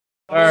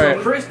Alright.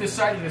 So Chris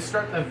decided to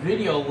start the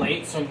video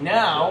late, so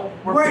now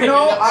we're Wait, picking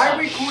no, up I that.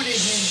 recorded him.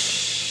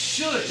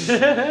 Shush!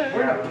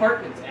 We're in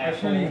apartments, I shouldn't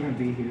asshole. even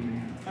be here,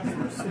 man.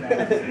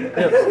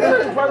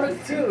 We're in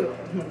apartments too,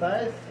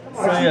 Matthias.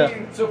 So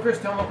yeah, So Chris,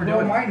 tell them what we're No,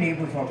 doing. my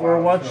neighbors are we're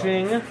loud,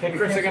 watching. Hey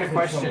Chris, I got a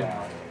question.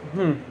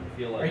 Hmm.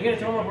 Are you gonna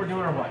tell them what we're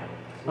doing or what?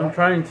 I'm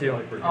trying to.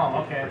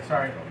 Oh, okay,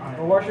 sorry.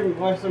 We're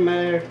watching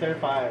Man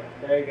 35.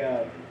 There you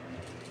go.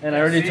 And I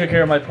already took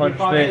care of my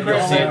punishment.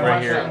 You'll see it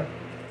right here.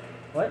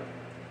 What?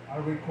 I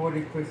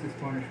recorded Chris's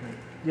punishment.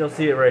 You'll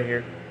see it right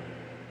here.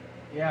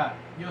 Yeah,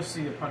 you'll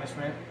see the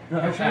punishment.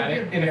 I Look at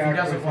it, and if he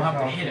doesn't, we'll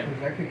have to hit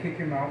him. I could kick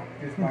him out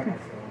just by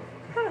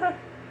myself.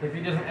 If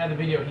he doesn't add the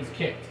video, he's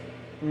kicked.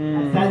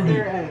 I sat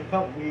there and it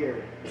felt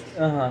weird.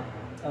 Uh-huh.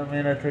 I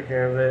mean, I took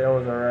care of it. It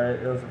was alright.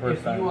 It was the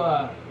first time.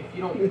 If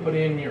you don't put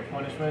in your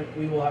punishment,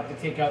 we will have to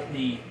take out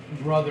the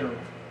brother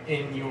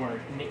in your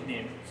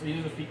nickname. So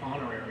you just be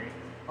honorary.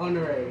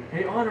 Honorary.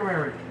 Hey,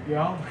 honorary,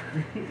 yo.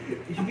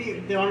 You should be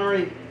the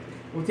honorary.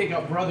 We'll take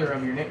out brother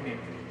of your nickname.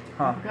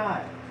 Huh.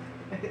 God.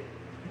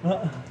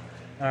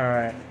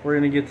 Alright. We're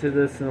gonna get to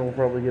this and we'll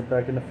probably get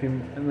back in a few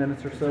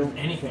minutes or so.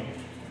 Anything.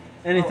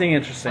 Anything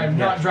interesting. I'm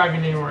yeah. not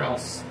driving anywhere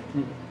else.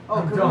 Oh,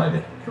 I'm can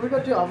done. Can we go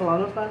to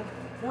Avalano's, man?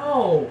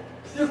 No.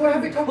 They're going to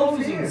be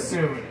closing here.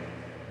 soon.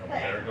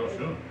 Better go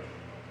soon.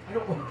 I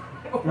don't want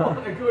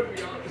to go, to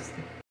be honest.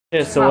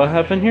 Yeah, so what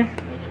happened here?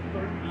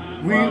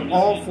 We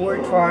all four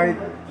tried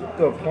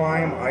the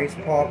Prime Ice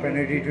Pop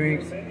energy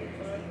drinks.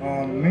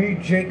 Me,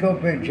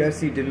 Jacob, and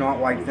Jesse did not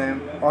like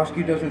them.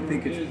 Oski doesn't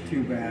think it's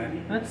too bad.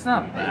 It's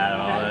not bad at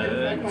all.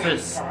 It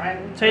just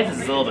taste is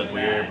a little bit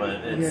weird, but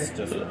it's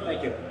just. I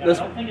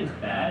don't think it's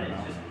bad.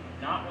 It's just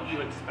not what you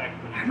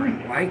expect when you I drink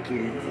don't it. like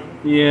it.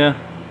 Yeah.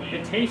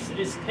 It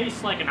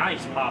tastes like an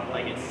ice pop,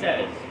 like it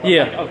says. But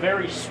Yeah. Like a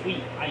very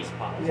sweet ice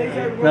pop.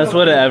 That's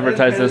what it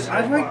advertises.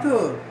 I like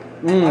the.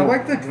 Mm. I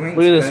like the drinks.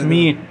 Look at this better.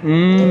 meat.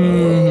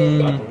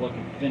 Mmm.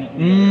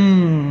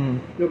 Mmm.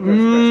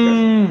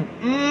 Mmm.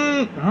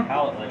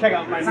 Check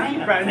out my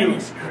brand new.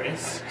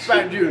 Chris.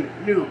 Brand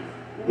new.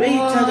 Wait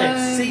till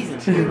the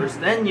season's first,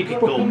 then you can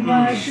go.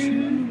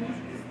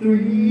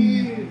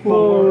 3,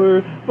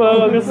 4,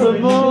 focus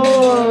some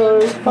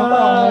more.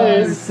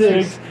 5,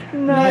 6,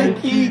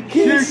 Nike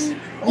kiss.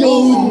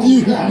 Yo,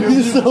 dude,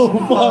 you're so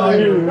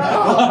fire.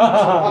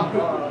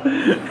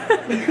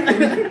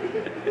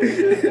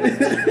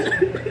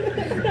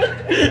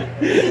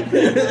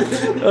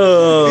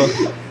 Oh,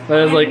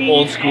 that is like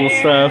old school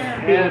stuff.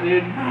 Yeah,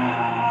 dude.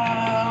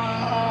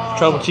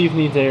 Trouble Chief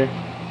needs air.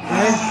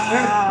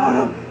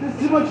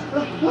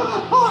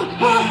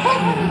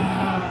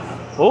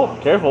 Oh,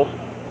 careful.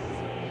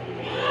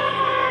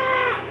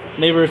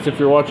 Neighbors, if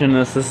you're watching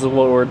this, this is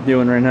what we're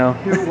doing right now.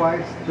 Here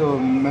lies the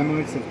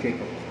memories of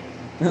Jacob.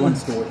 One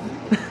story.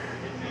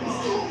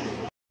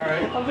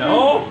 Alright.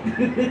 No!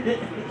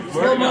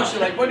 Slow motion,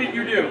 like, what did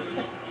you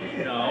do?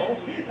 No.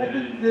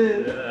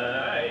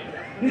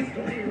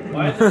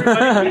 Why is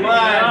everybody beating me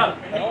up?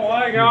 I don't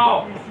want to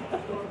go.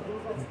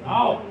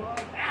 No.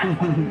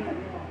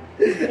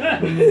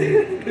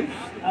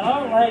 I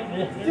don't like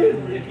this.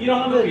 Dude, if you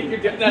don't look at your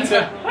that's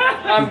a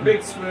I'm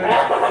Big Spoon.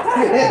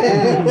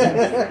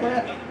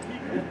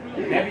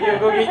 Maybe you'll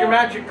go get your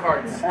magic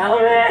cards.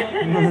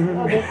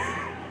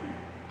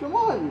 Come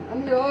on,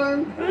 I'm your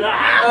arm.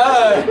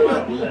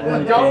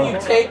 Don't you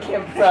take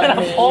him from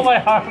me. Pull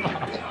my arm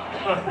off.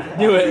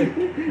 Do it.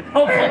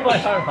 Don't pull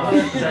my arm off.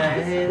 Dude,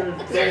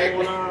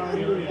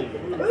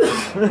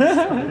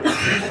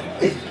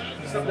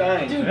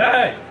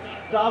 Hey.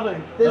 Stop it.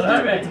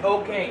 it's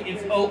okay.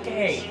 It's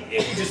okay.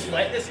 Just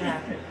let this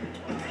happen.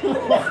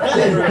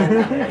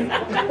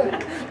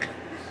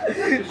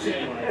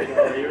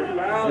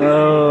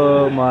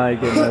 Oh my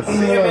goodness.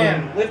 Hey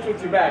man, lift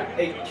with your back.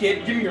 Hey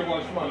kid, give me your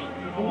lunch money.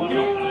 Give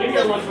me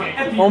your lunch money.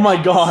 Oh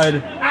my god.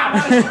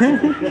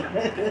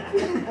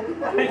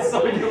 I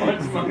saw your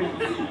lunch money.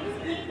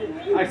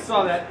 I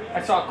saw that.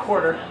 I saw a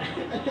quarter.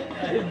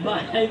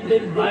 I've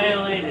been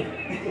violated.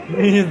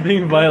 He's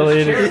being The chair's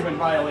violated. been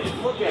violated.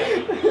 Look at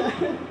it.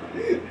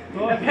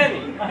 A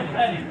penny.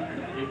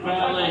 You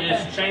violated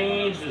his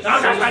change. His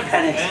that's my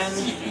pennies. and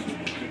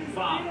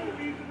fuck.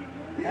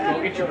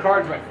 Go get your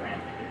cards, my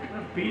friend.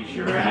 Beat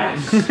your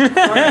ass. Sorry,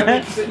 I've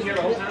been sitting here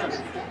the whole time.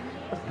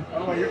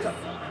 Oh, you're tough.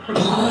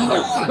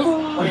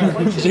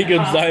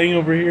 Jacob's dying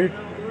over here.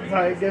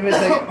 Sorry, give it a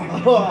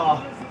second.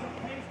 Oh.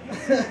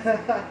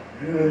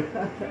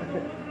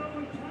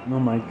 Oh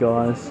my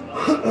gosh.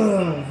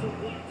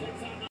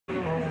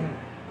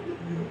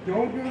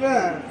 Don't do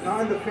that.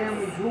 Not in the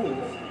family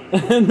jewels.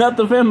 Not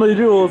the family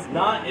jewels.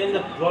 Not in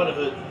the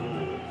Brotherhood.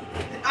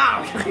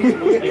 Ow!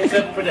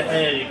 Except for the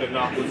head, you could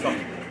knock with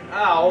something.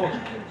 Ow.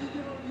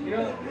 You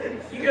know,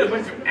 you got a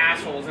bunch of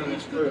assholes in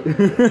this group.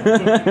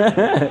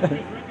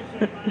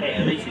 Hey,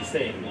 at least you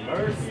say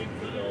mercy.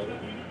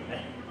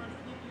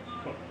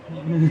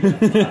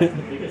 That's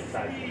the biggest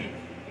side.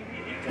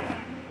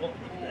 What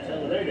the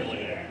hell are they doing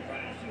here?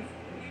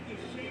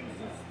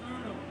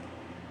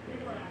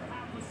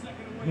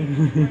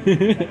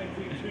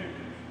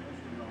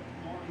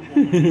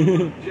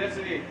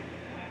 Jesse,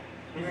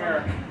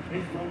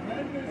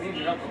 need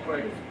your help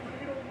real quick.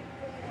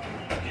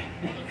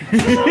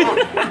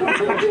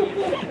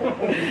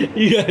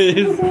 You guys.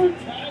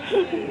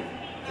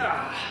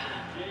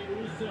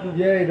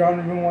 Yay,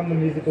 Donovan won the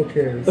musical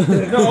chairs.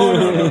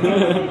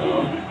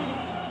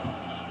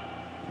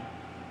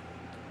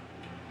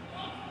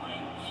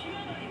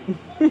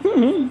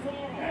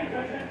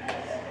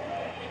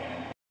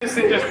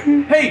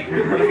 Hey!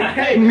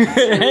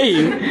 Hey!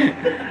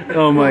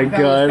 Oh my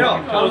god. No,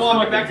 I'm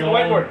walking back to the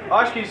whiteboard.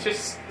 Oshki's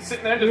just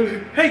sitting there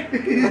just, hey!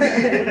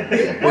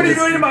 What are you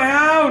doing in my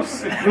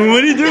house? What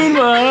are you doing,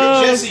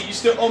 man? Jesse, you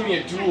still owe me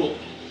a duel.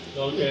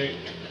 Okay.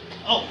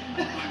 Oh.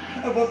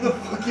 About the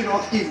fucking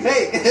Oski.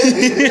 Hey!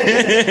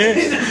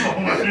 Hey,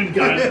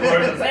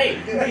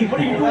 what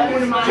are you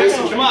doing in my Jesse,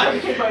 house? come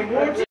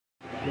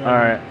on.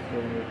 Alright.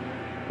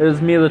 It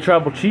is me, the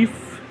Tribal Chief.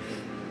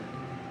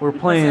 We're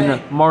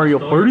playing Mario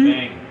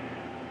Party.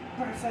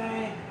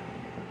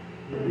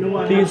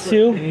 These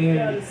two.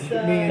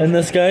 And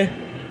this guy.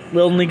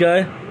 Lonely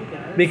guy.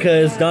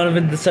 Because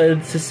Donovan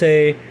decided to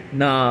say,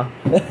 nah.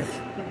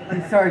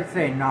 He started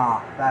saying,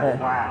 nah, that's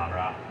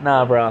wow.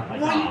 Nah, bro. Why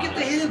you get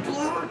the hidden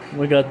block?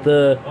 We got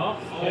the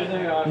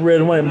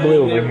red, white, and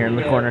blue over here in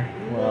the corner.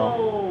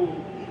 Well,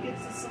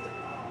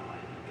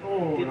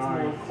 Oh,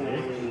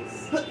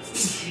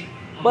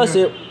 bless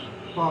you.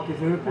 Fuck, is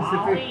there a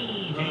Pacific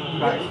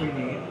dice we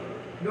need?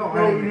 No,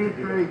 I you need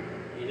 3.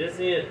 You just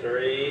need a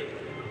 3.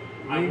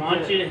 I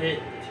want you to hit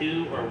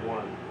 2 or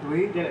 1.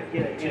 3? Get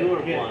it. 2 or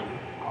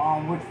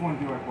 1. Which one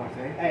do I want to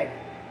say? Hey.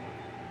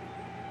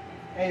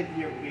 Hey,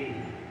 you're B.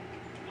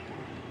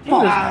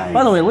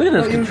 By the way, look at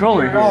this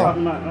controller here.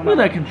 Look at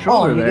that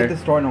controller you there. get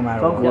the store no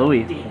matter So what.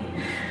 glowy.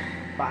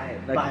 Buy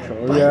it. That Buy it.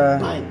 controller. Buy Yeah. it.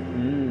 Buy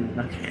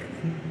it. Okay.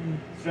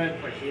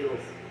 Strength for heals.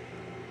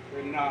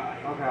 We're not.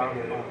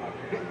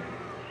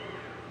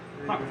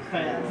 Fuck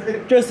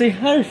fans. Jesse,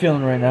 how are you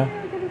feeling right now?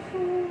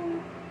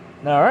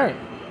 Alright.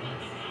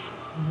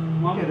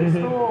 Get the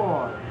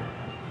store.